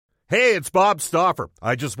Hey, it's Bob Stauffer.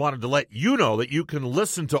 I just wanted to let you know that you can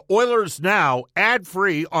listen to Oilers Now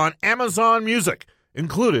ad-free on Amazon Music,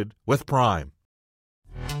 included with Prime.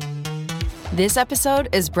 This episode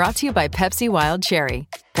is brought to you by Pepsi Wild Cherry.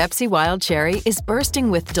 Pepsi Wild Cherry is bursting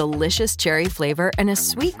with delicious cherry flavor and a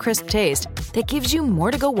sweet, crisp taste that gives you more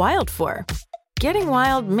to go wild for. Getting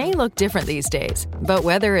wild may look different these days, but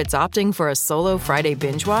whether it's opting for a solo Friday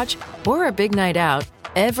binge watch or a big night out,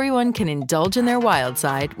 everyone can indulge in their wild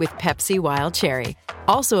side with Pepsi Wild Cherry.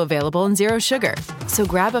 Also available in Zero Sugar. So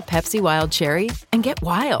grab a Pepsi Wild Cherry and get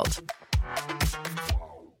wild.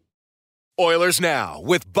 Oilers Now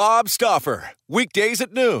with Bob Stauffer. Weekdays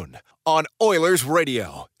at noon on Oilers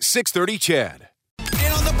Radio, 630 CHED.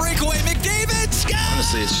 In on the breakaway, McDavid, Scott!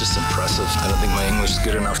 Honestly, it's just impressive. I don't think my English is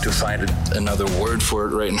good enough to find another word for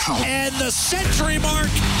it right now. And the century mark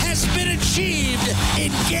has been achieved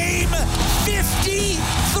in Game 53.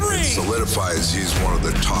 It solidifies he's one of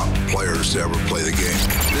the top players to ever play the game.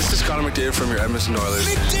 This is Connor McDavid from your Edmonton Oilers.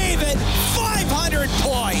 McDavid, 500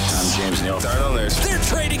 points. I'm James Neal. Oilers. They're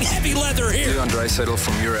trading heavy leather here. Leon Draisaitl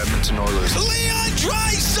from your Edmonton Oilers. Leon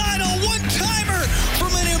Draisaitl, one-timer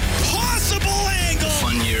from an impossible angle.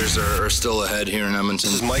 Fun years are still ahead here in Edmonton.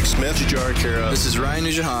 This is Mike Smith, Jujhar Khaira. This is Ryan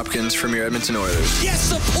Nugent-Hopkins from your Edmonton Oilers. Yes,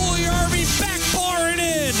 the Puljujarvi backbarring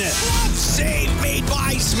in. Glove save made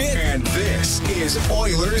by Smith. And this is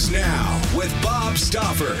Oilers Now with Bob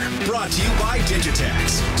Stauffer. Brought to you by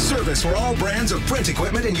Digitex. Service for all brands of print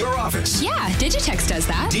equipment in your office. Yeah, Digitex does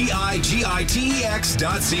that. Digitex.ca.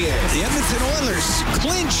 The Edmonton Oilers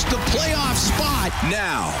clinched the playoff spot.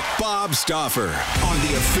 Now, Bob Stauffer on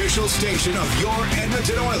the official station of your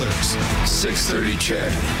Edmonton Oilers. 630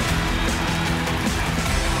 CHED.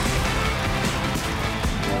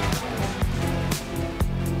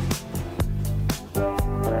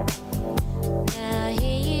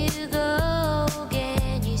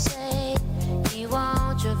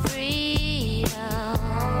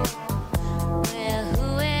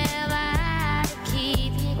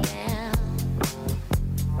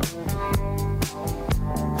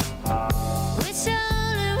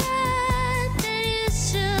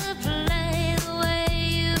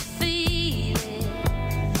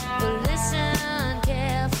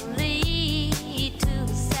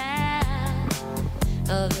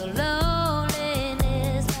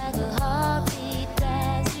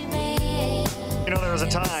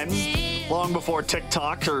 Before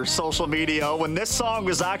TikTok or social media, when this song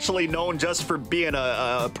was actually known just for being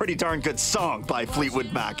a pretty darn good song by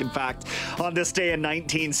Fleetwood Mac. In fact, on this day in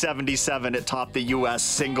 1977, it topped the U.S.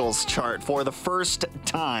 singles chart for the first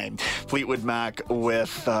time. Fleetwood Mac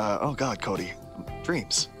with, oh God, Cody,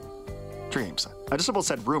 Dreams. I just about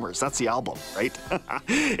said Rumors. That's the album, right?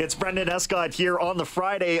 It's Brendan Escott here on the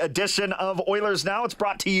Friday edition of Oilers Now. It's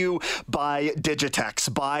brought to you by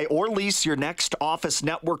Digitex. Buy or lease your next Office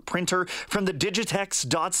Network printer from the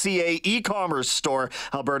Digitex.ca e-commerce store,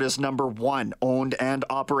 Alberta's #1 owned and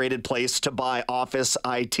operated place to buy office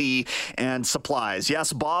IT and supplies.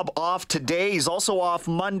 Yes, Bob off today. He's also off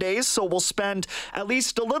Mondays, so we'll spend at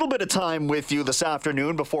least a little bit of time with you this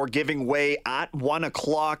afternoon before giving way at 1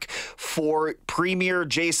 o'clock for Premier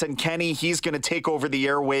Jason Kenney. He's going to take over the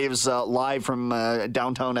airwaves live from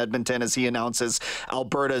downtown Edmonton as he announces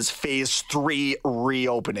Alberta's Phase 3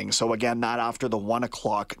 reopening. So again, that after the 1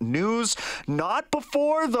 o'clock news. Not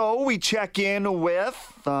before, though, we check in with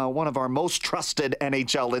one of our most trusted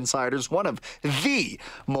NHL insiders, one of the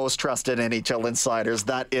most trusted NHL insiders.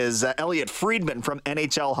 That is Elliot Friedman from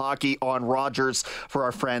NHL Hockey on Rogers for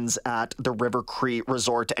our friends at the River Cree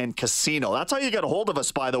Resort and Casino. That's how you get a hold of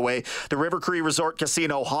us, by the way. The River Cree Resort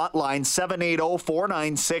Casino hotline,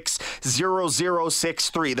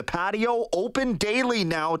 780-496-0063. The patio open daily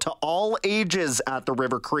now to all ages at the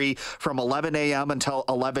River Cree from 11 a.m. until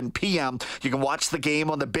 11 p.m. You can watch the game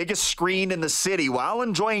on the biggest screen in the city while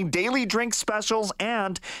enjoying daily drink specials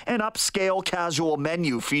and an upscale casual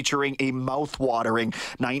menu featuring a mouth-watering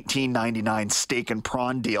 $19.99 steak and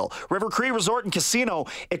prawn deal. River Cree Resort and Casino,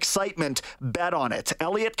 excitement, bet on it.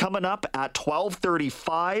 Elliot coming up at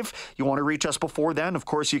 12:35. You want to reach us before then? Of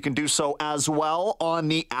course, you can do so as well on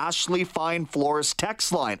the Ashley Fine Floors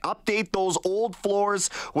text line. Update those old floors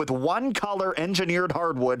with one color engineered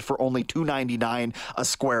hardwood for only $2.99 a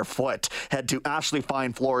square foot. Head to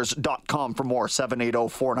ashleyfinefloors.com for more.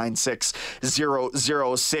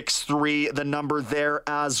 780-496-0063, the number there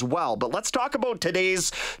as well. But let's talk about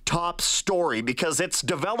today's top story because it's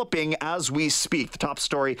developing as we speak. The top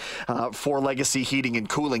story for Legacy Heating and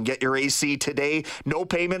Cooling. Get your AC today. No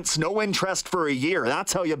payments, no no interest for a year.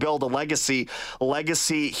 That's how you build a legacy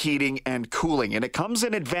heating and cooling. And it comes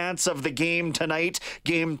in advance of the game tonight,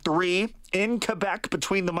 Game 3. In Quebec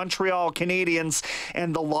between the Montreal Canadiens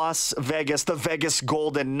and the the Vegas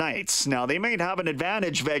Golden Knights. Now, they might have an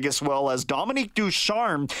advantage, Vegas will, as Dominique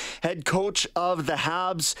Ducharme, head coach of the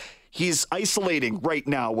Habs, he's isolating right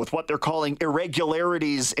now with what they're calling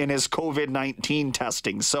irregularities in his COVID-19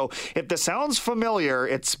 testing. So if this sounds familiar,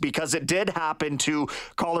 it's because it did happen to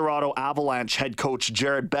Colorado Avalanche head coach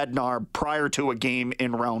Jared Bednar prior to a game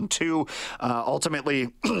in round 2.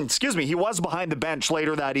 Ultimately, he was behind the bench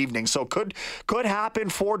later that evening. So could happen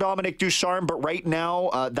for Dominique Ducharme, but right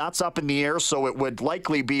now that's up in the air. So it would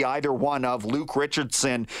likely be either one of Luke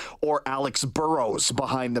Richardson or Alex Burrows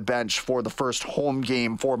behind the bench for the first home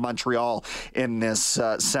game for Montreal in this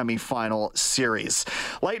semifinal series.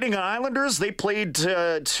 Lightning and Islanders, they played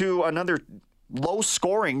to another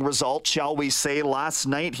low-scoring result, shall we say, last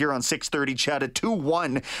night here on 630 Ched, a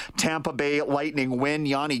 2-1 Tampa Bay Lightning win.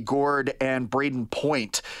 Yanni Gourde and Braden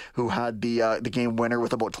Point, who had the game winner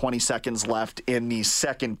with about 20 seconds left in the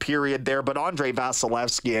second period there. But Andrei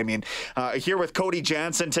Vasilevsky, I mean, here with Cody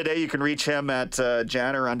Jansen today, you can reach him at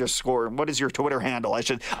Janner_. What is your Twitter handle?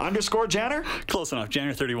 _ Janner? Close enough.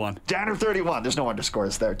 Janner31. Janner31. There's no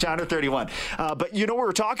underscores there. Janner31. But, we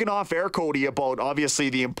were talking off air, Cody, about obviously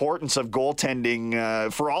the importance of goaltending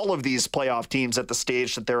for all of these playoff teams at the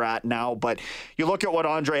stage that they're at now. But you look at what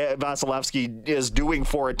Andrei Vasilevsky is doing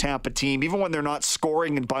for a Tampa team, even when they're not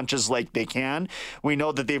scoring in bunches like they can, we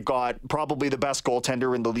know that they've got probably the best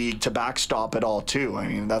goaltender in the league to backstop it all too. I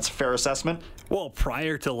mean, that's a fair assessment. Well,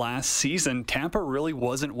 prior to last season, Tampa really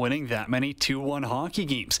wasn't winning that many 2-1 hockey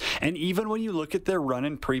games. And even when you look at their run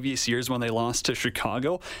in previous years when they lost to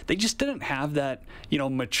Chicago, they just didn't have that,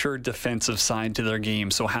 mature defensive side to their game.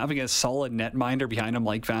 So having a solid netminder behind them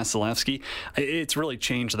like Vasilevsky, it's really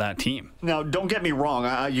changed that team. Now, don't get me wrong.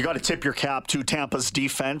 You got to tip your cap to Tampa's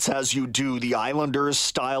defense as you do the Islanders'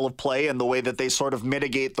 style of play and the way that they sort of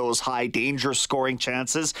mitigate those high danger scoring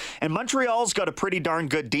chances. And Montreal's got a pretty darn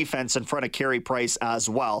good defense in front of Carey Price as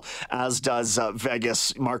well, as does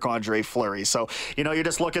Vegas Marc-Andre Fleury. So, you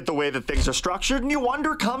just look at the way that things are structured and you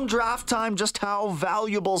wonder come draft time just how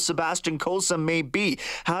valuable Sebastian Cossa may be.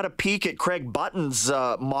 Had a peek at Craig Button's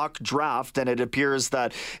mock draft, and it appears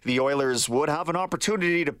that the Oilers would have an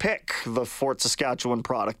opportunity to pick the Fort Saskatchewan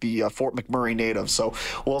product, the Fort McMurray native. So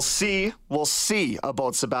we'll see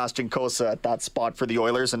about Sebastian Cossa at that spot for the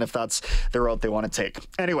Oilers and if that's the route they want to take.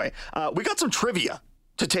 Anyway, we got some trivia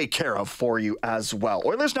to take care of for you as well.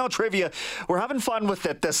 Oilers Now Trivia, we're having fun with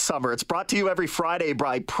it this summer. It's brought to you every Friday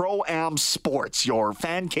by Pro-Am Sports, your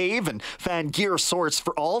fan cave and fan gear source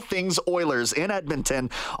for all things Oilers in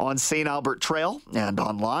Edmonton on St. Albert Trail and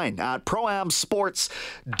online at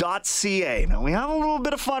proamsports.ca. Now, we have a little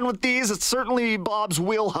bit of fun with these. It's certainly Bob's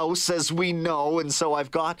wheelhouse, as we know, and so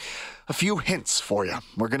I've got a few hints for you.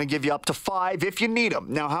 We're going to give you up to 5 if you need them.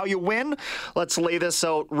 Now, how you win? Let's lay this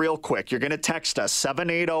out real quick. You're going to text us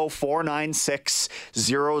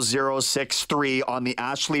 780-496-0063 on the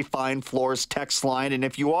Ashley Fine Floors text line. And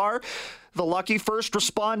if you are the lucky first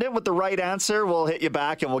respondent with the right answer, we'll hit you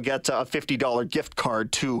back and we'll get a $50 gift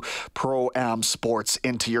card to Pro-Am Sports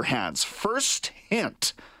into your hands. First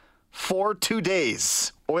hint for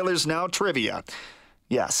today's Oilers Now Trivia.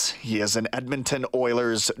 Yes, he is an Edmonton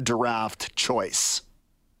Oilers draft choice.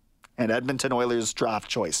 An Edmonton Oilers draft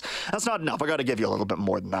choice. That's not enough. I got to give you a little bit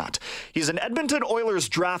more than that. He's an Edmonton Oilers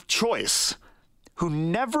draft choice who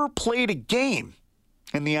never played a game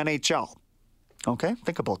in the NHL. Okay,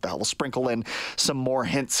 think about that. We'll sprinkle in some more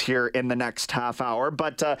hints here in the next half hour.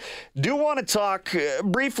 But do want to talk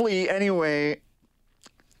briefly anyway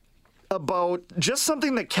about just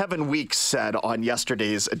something that Kevin Weeks said on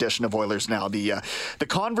yesterday's edition of Oilers Now. The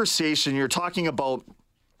conversation, you're talking about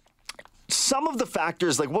some of the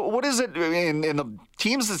factors, like what is it in the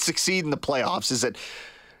teams that succeed in the playoffs? Is it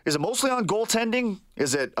mostly on goaltending?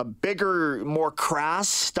 Is it a bigger, more crass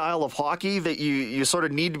style of hockey that you sort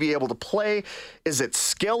of need to be able to play? Is it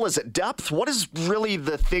skill? Is it depth? What is really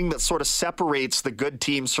the thing that sort of separates the good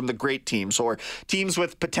teams from the great teams, or teams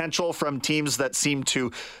with potential from teams that seem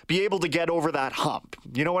to be able to get over that hump?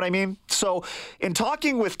 You know what I mean? So in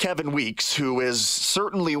talking with Kevin Weeks, who is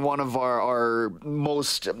certainly one of our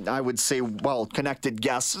most, I would say, well-connected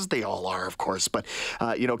guests, as they all are, of course, but,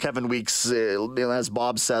 Kevin Weeks, as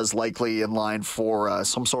Bob says, likely in line for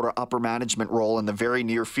some sort of upper management role in the very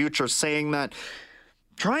near future, saying that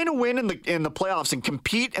trying to win in the playoffs and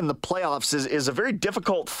compete in the playoffs is a very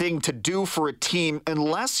difficult thing to do for a team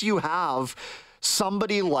unless you have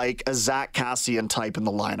somebody like a Zach Kassian type in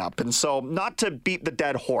the lineup. And so, not to beat the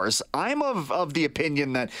dead horse, I'm of the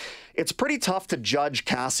opinion that it's pretty tough to judge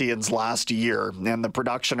Kassian's last year and the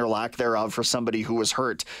production or lack thereof for somebody who was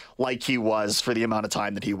hurt like he was for the amount of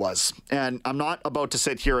time that he was. And I'm not about to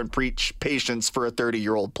sit here and preach patience for a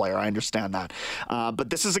 30-year-old player. I understand that. But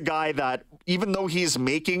this is a guy that, even though he's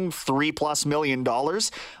making $3+ million,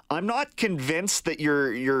 I'm not convinced that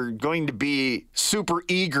you're going to be super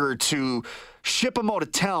eager to ship him out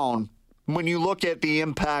of town. When you look at the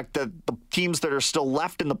impact that the teams that are still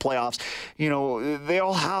left in the playoffs, they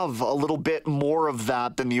all have a little bit more of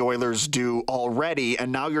that than the Oilers do already.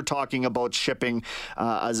 And now you're talking about shipping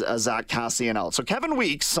a Zach Kassian out. So Kevin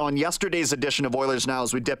Weeks on yesterday's edition of Oilers Now,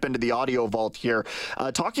 as we dip into the audio vault here,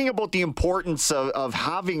 talking about the importance of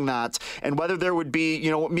having that and whether there would be,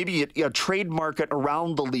 maybe a trade market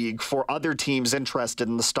around the league for other teams interested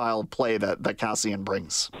in the style of play that Kassian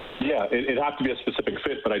brings. Yeah, it'd have to be a specific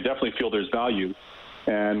fit, but I definitely feel there's value.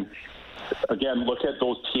 And again, look at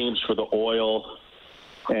those teams for the Oil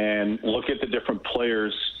and look at the different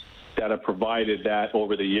players that have provided that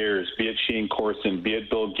over the years, be it Shane Corson, be it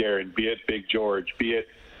Bill Guerin, be it Big George, be it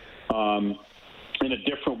in a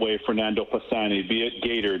different way, Fernando Pisani, be it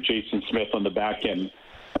Gator, Jason Smith on the back end.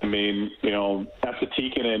 I mean, Esa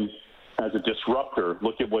Tikkanen as a disruptor,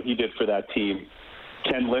 look at what he did for that team.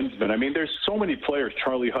 Ken Lindsman. I mean, there's so many players.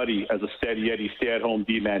 Charlie Huddy as a steady Eddie, stay-at-home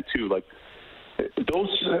D-man too. Like those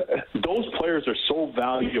players are so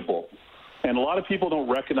valuable, and a lot of people don't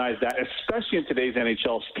recognize that, especially in today's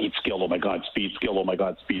NHL. Speed, skill. Oh my God, speed, skill. Oh my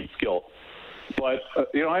God, speed, skill. But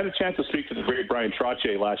I had a chance to speak to the great Brian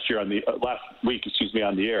Trottier last week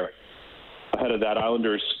on the air ahead of that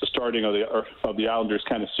Islanders starting of the Islanders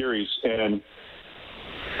kind of series, and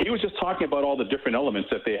he was just talking about all the different elements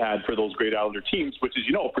that they had for those great Islander teams, which is,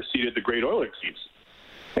 preceded the great Oilers teams.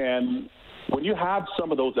 And when you have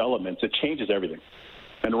some of those elements, it changes everything.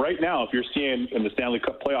 And right now, if you're seeing in the Stanley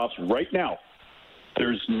Cup playoffs right now,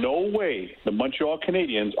 there's no way the Montreal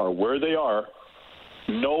Canadiens are where they are,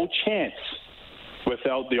 no chance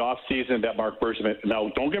without the offseason that Marc Bergevin. Now,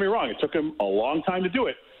 don't get me wrong, it took him a long time to do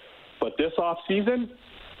it, but this offseason,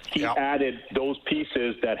 he added those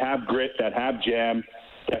pieces that have grit, that have jam,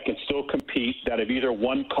 that can still compete, that have either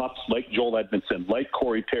won cups like Joel Edmondson, like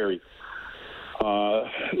Corey Perry.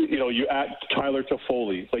 You add Tyler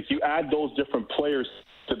Toffoli. Like, you add those different players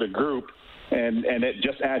to the group, and it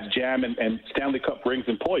just adds jam and Stanley Cup rings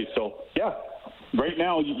and poise. So, yeah, right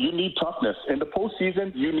now you need toughness. In the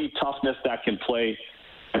postseason, you need toughness that can play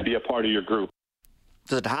and be a part of your group.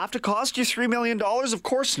 Does it have to cost you $3 million? Of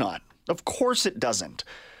course not. Of course it doesn't.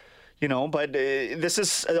 But this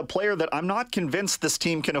is a player that I'm not convinced this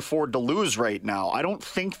team can afford to lose right now. I don't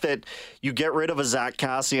think that you get rid of a Zach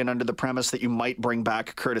Kassian under the premise that you might bring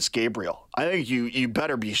back Curtis Gabriel. I think you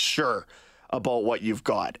better be sure about what you've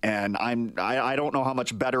got. And I don't know how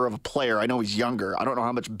much better of a player. I know he's younger. I don't know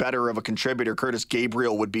how much better of a contributor Curtis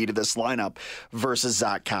Gabriel would be to this lineup versus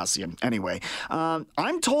Zach Kassian. Anyway,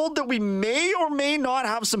 I'm told that we may or may not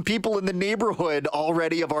have some people in the neighborhood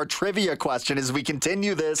already of our trivia question as we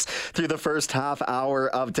continue this through the first half hour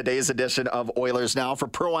of today's edition of Oilers Now. For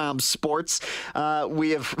Pro-Am Sports,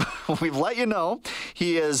 we've let you know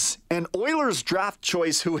he is an Oilers draft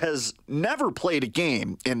choice who has never played a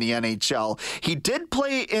game in the NHL. He did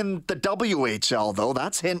play in the WHL, though.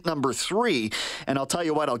 That's hint number 3. And I'll tell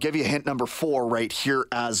you what, I'll give you hint number 4 right here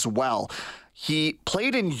as well. He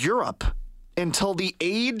played in Europe until the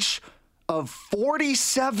age of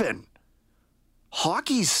 47.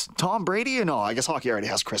 Hockey's Tom Brady? No, I guess hockey already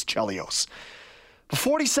has Chris Chelios.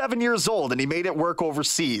 47 years old, and he made it work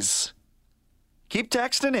overseas. Keep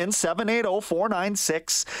texting in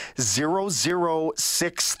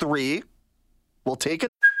 780-496-0063. We'll take it.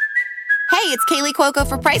 Hey, it's Kaylee Cuoco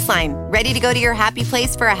for Priceline. Ready to go to your happy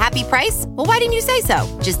place for a happy price? Well, why didn't you say so?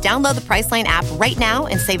 Just download the Priceline app right now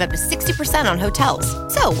and save up to 60% on hotels.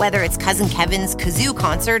 So whether it's Cousin Kevin's Kazoo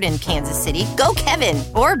Concert in Kansas City, go Kevin,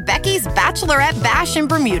 or Becky's Bachelorette Bash in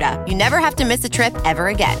Bermuda, you never have to miss a trip ever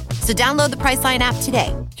again. So download the Priceline app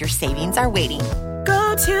today. Your savings are waiting.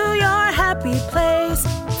 Go to your happy place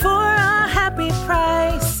for a happy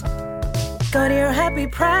price. Go to your happy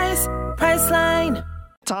price, Priceline.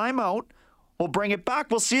 Timeout. We'll bring it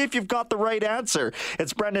back. We'll see if you've got the right answer.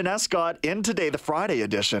 It's Brendan Escott in today, the Friday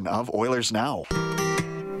edition of Oilers Now.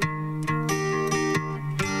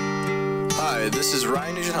 Hi, this is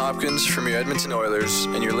Ryan Nugent-Hopkins from your Edmonton Oilers,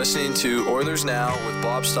 and you're listening to Oilers Now with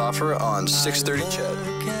Bob Stauffer on 630 CHED.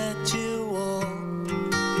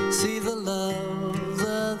 See the love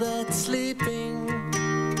that's sleeping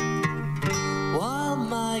while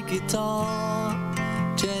my guitar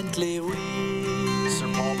gently weeps.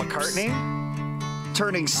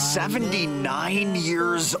 turning 79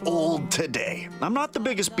 years old today. I'm not the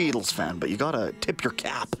biggest Beatles fan, but you gotta tip your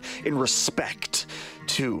cap in respect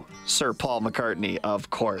to Sir Paul McCartney, of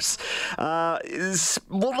course. Well,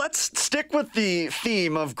 let's stick with the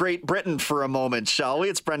theme of Great Britain for a moment, shall we?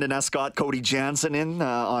 It's Brendan Escott, Cody Jansen in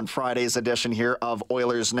on Friday's edition here of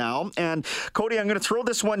Oilers Now. And Cody, I'm going to throw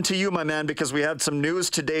this one to you, my man, because we had some news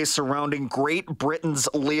today surrounding Great Britain's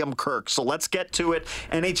Liam Kirk. So let's get to it.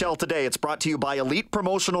 NHL Today. It's brought to you by Elite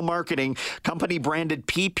Promotional Marketing, company-branded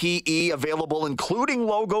PPE available, including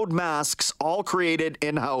logoed masks, all created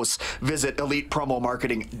in-house. Visit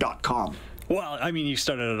ElitePromoMarketing.com. Well, I mean, you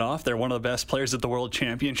started it off. They're one of the best players at the World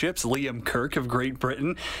Championships, Liam Kirk of Great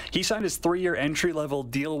Britain. He signed his 3-year entry-level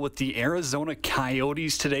deal with the Arizona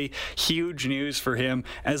Coyotes today. Huge news for him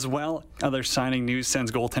as well. Other signing news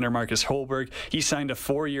sends goaltender Marcus Hoberg. He signed a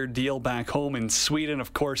 4-year deal back home in Sweden.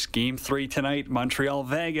 Of course, Game 3 tonight,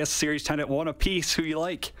 Montreal-Vegas, series tied at 1 apiece. Who you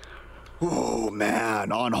like? Oh,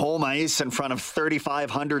 man. On home ice in front of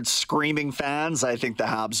 3,500 screaming fans, I think the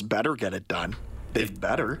Habs better get it done. They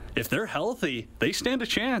better. If they're healthy, they stand a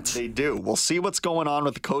chance. They do. We'll see what's going on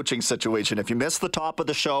with the coaching situation. If you missed the top of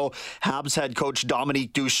the show, Habs head coach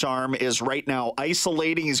Dominique Ducharme is right now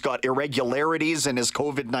isolating. He's got irregularities in his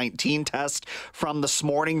COVID-19 test from this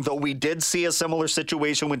morning, though we did see a similar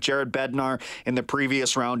situation with Jared Bednar in the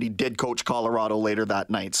previous round. He did coach Colorado later that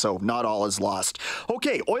night, so not all is lost.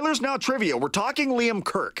 Okay, Oilers Now trivia. We're talking Liam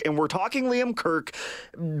Kirk, and we're talking Liam Kirk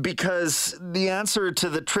because the answer to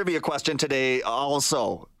the trivia question today,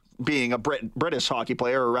 also being a British hockey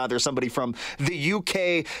player, or rather somebody from the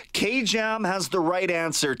UK, K-Jam has the right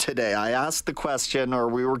answer today. I asked the question, or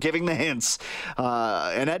we were giving the hints.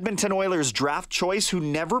 An Edmonton Oilers draft choice who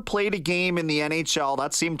never played a game in the NHL.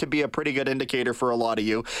 That seemed to be a pretty good indicator for a lot of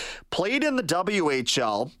you. Played in the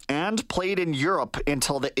WHL and played in Europe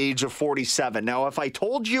until the age of 47. Now, if I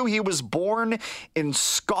told you he was born in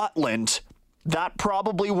Scotland, that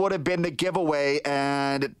probably would have been the giveaway,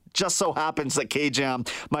 and it just so happens that K-Jam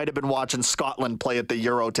might have been watching Scotland play at the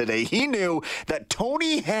Euro today. He knew that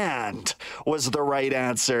Tony Hand was the right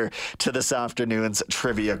answer to this afternoon's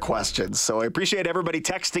trivia questions. So I appreciate everybody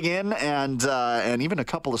texting in and even a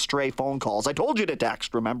couple of stray phone calls. I told you to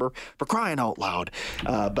text, remember, for crying out loud.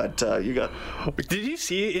 But you got... Did you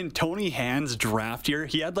see in Tony Hand's draft year,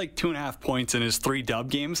 he had like 2.5 points in his 3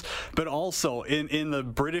 dub games, but also in the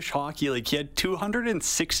British Hockey League, he had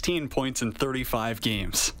 216 points in 35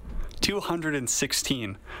 games.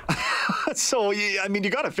 216. So, I mean, you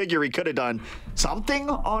got to figure he could have done something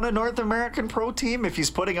on a North American pro team if he's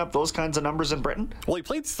putting up those kinds of numbers in Britain. Well, he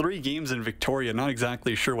played 3 games in Victoria. Not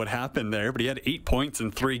exactly sure what happened there, but he had 8 points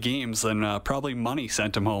in 3 games, and probably money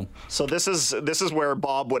sent him home. So this is where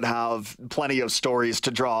Bob would have plenty of stories to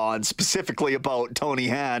draw on, specifically about Tony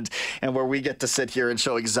Hand, and where we get to sit here and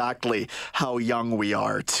show exactly how young we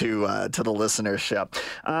are to the listenership.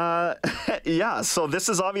 Yeah, so this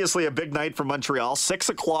is obviously a big night for Montreal. 6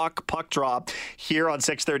 o'clock puck drop here on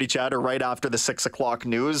 6:30 Chatter right after the 6 o'clock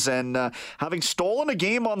news. And having stolen a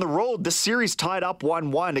game on the road, this series tied up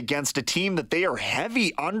 1-1 against a team that they are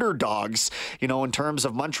heavy underdogs, you know, in terms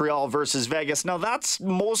of Montreal versus Vegas. Now, that's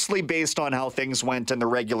mostly based on how things went in the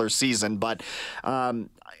regular season, but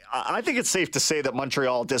I think it's safe to say that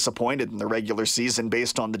Montreal disappointed in the regular season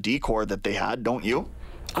based on the decor that they had, don't you?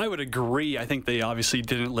 I would agree. I think they obviously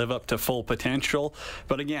didn't live up to full potential.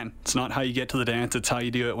 But again, it's not how you get to the dance, it's how you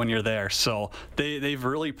do it when you're there. So they've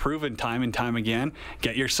really proven time and time again,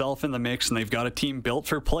 get yourself in the mix, and they've got a team built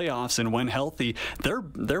for playoffs, and when healthy,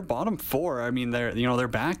 their bottom 4, I mean, their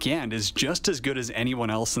back end is just as good as anyone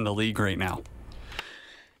else in the league right now.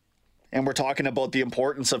 And we're talking about the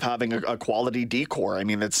importance of having a quality decor. I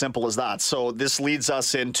mean, it's simple as that. So this leads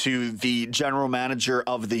us into the General Manager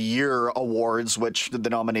of the Year awards, which the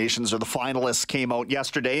nominations or the finalists came out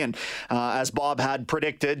yesterday. And as Bob had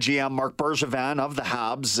predicted, GM Marc Bergevin of the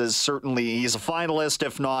Habs he's a finalist,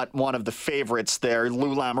 if not one of the favorites there.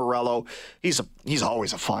 Lou Lamoriello, he's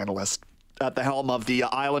always a finalist at the helm of the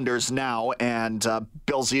Islanders now, and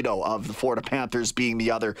Bill Zito of the Florida Panthers being the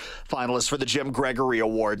other finalist for the Jim Gregory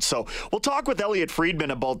Award. So we'll talk with Elliot Friedman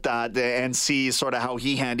about that and see sort of how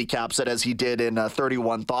he handicaps it, as he did in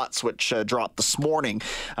 31 Thoughts, which dropped this morning.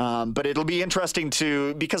 But it'll be interesting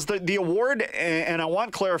because the award, and I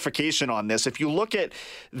want clarification on this, if you look at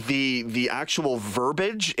the actual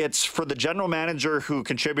verbiage, it's for the general manager who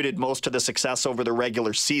contributed most to the success over the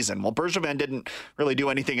regular season. Well, Bergevin didn't really do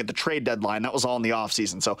anything at the trade deadline deadline. That was all in the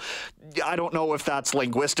offseason. So I don't know if that's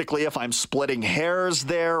linguistically, if I'm splitting hairs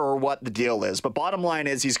there or what the deal is. But bottom line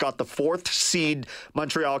is he's got the 4th seed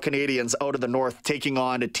Montreal Canadiens out of the North taking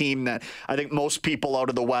on a team that I think most people out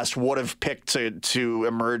of the West would have picked to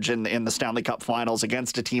emerge in the Stanley Cup Finals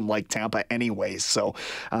against a team like Tampa anyways. So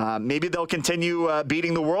maybe they'll continue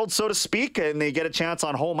beating the world, so to speak, and they get a chance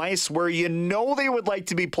on home ice where they would like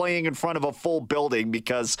to be playing in front of a full building,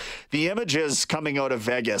 because the images coming out of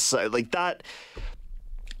Vegas, like that,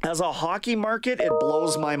 as a hockey market, it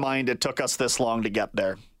blows my mind it took us this long to get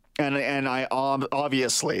there. And I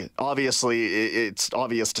obviously it's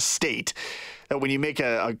obvious to state that when you make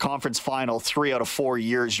a conference final 3 out of 4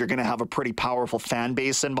 years, you're going to have a pretty powerful fan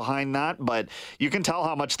base in behind that. But you can tell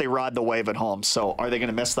how much they ride the wave at home. So are they going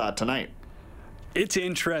to miss that tonight? It's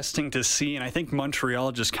interesting to see, and I think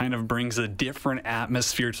Montreal just kind of brings a different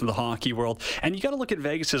atmosphere to the hockey world. And you got to look at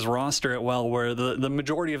Vegas's roster where the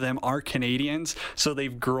majority of them are Canadians, so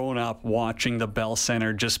they've grown up watching the Bell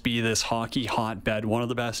Center just be this hockey hotbed, one of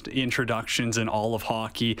the best introductions in all of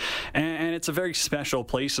hockey, and it's a very special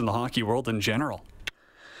place in the hockey world in general.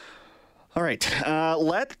 All right,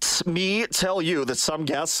 let me tell you that some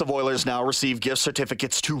guests of Oilers Now receive gift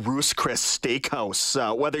certificates to Ruth's Chris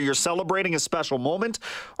Steakhouse. Whether you're celebrating a special moment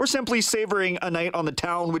or simply savoring a night on the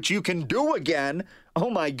town, which you can do again, oh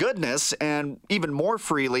my goodness, and even more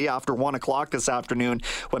freely after 1 o'clock this afternoon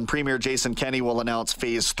when Premier Jason Kenney will announce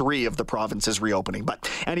Phase 3 of the province's reopening. But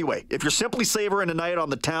anyway, if you're simply savoring a night on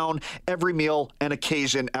the town, every meal and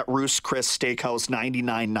occasion at Ruth's Chris Steakhouse,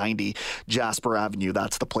 9990 Jasper Avenue,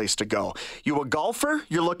 that's the place to go. You a golfer?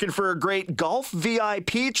 You're looking for a great golf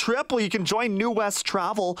VIP trip? Well, you can join New West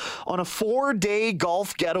Travel on a 4-day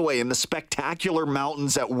golf getaway in the spectacular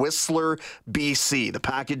mountains at Whistler, BC. The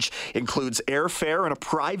package includes airfare and a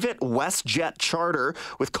private WestJet charter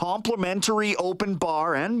with complimentary open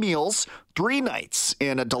bar and meals, 3 nights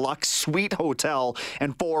in a deluxe suite hotel,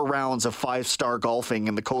 and 4 rounds of 5-star golfing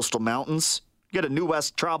in the coastal mountains. Get a New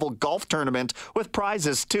West Travel golf tournament with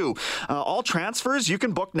prizes, too. All transfers you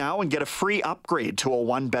can book now and get a free upgrade to a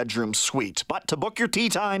 1-bedroom suite. But to book your tee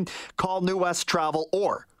time, call New West Travel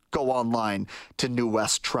or go online to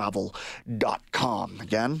newwesttravel.com.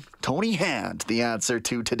 Again, Tony Hand, the answer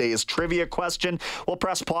to today's trivia question. We'll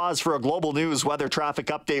press pause for a global news weather traffic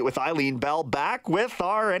update with Eileen Bell, back with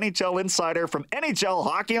our NHL insider from NHL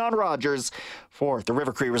Hockey on Rogers for the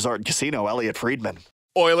River Cree Resort and Casino, Elliot Friedman.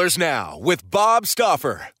 Oilers Now with Bob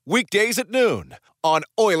Stauffer. Weekdays at noon on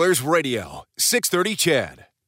Oilers Radio, 630 CHED.